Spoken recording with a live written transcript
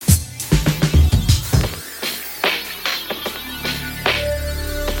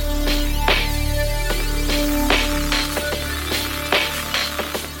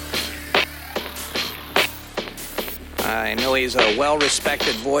he's a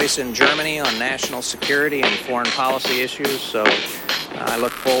well-respected voice in Germany on national security and foreign policy issues, so I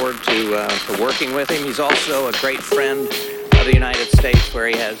look forward to working with him. He's also a great friend of the United States, where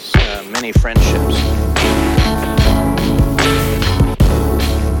he has many friendships.